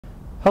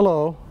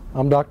Hello,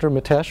 I'm Dr.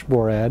 Mitesh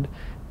Borad,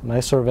 and I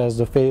serve as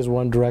the Phase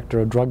 1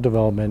 Director of Drug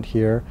Development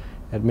here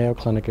at Mayo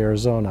Clinic,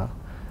 Arizona.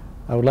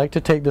 I would like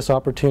to take this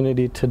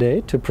opportunity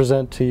today to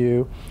present to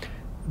you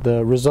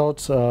the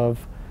results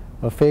of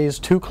a Phase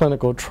 2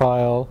 clinical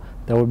trial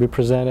that will be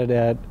presented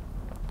at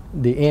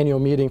the annual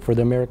meeting for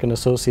the American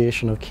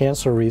Association of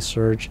Cancer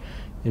Research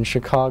in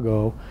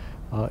Chicago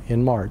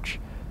in March.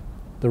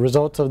 The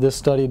results of this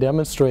study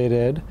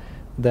demonstrated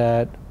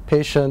that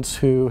patients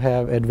who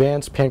have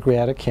advanced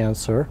pancreatic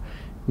cancer,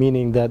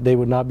 meaning that they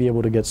would not be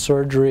able to get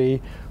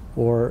surgery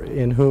or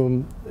in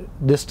whom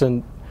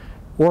distant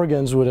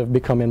organs would have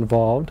become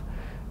involved,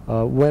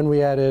 when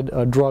we added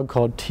a drug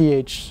called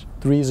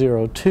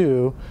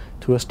TH302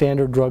 to a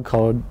standard drug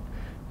called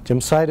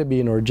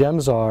gemcitabine or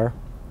Gemzar,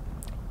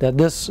 that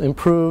this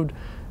improved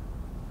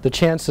the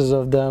chances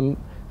of them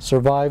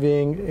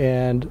surviving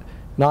and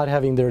not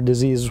having their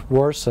disease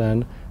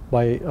worsen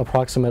by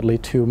approximately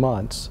 2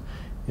 months.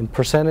 In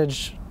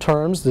percentage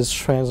terms, this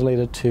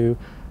translated to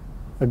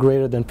a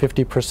greater than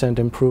 50%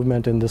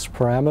 improvement in this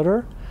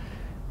parameter.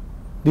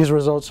 These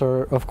results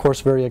are, of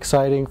course, very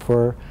exciting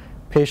for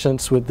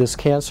patients with this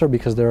cancer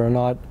because there are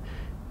not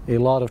a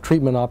lot of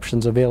treatment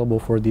options available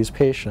for these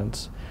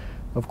patients.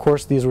 Of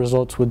course, these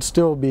results would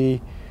still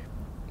be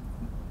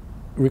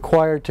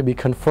required to be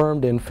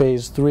confirmed in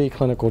Phase 3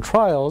 clinical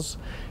trials,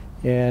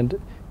 and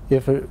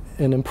if an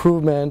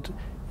improvement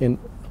in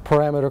a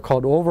parameter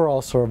called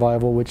overall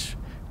survival, which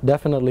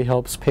definitely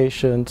helps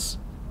patients,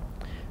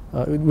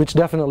 which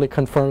definitely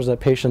confirms that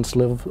patients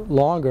live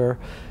longer,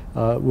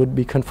 would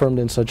be confirmed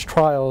in such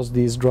trials,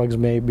 these drugs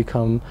may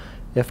become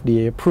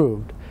FDA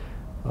approved.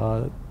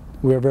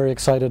 We are very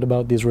excited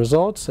about these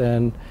results,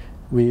 and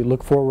we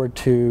look forward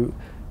to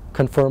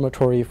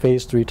confirmatory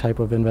Phase 3 type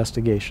of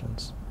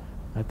investigations.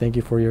 I thank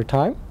you for your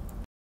time.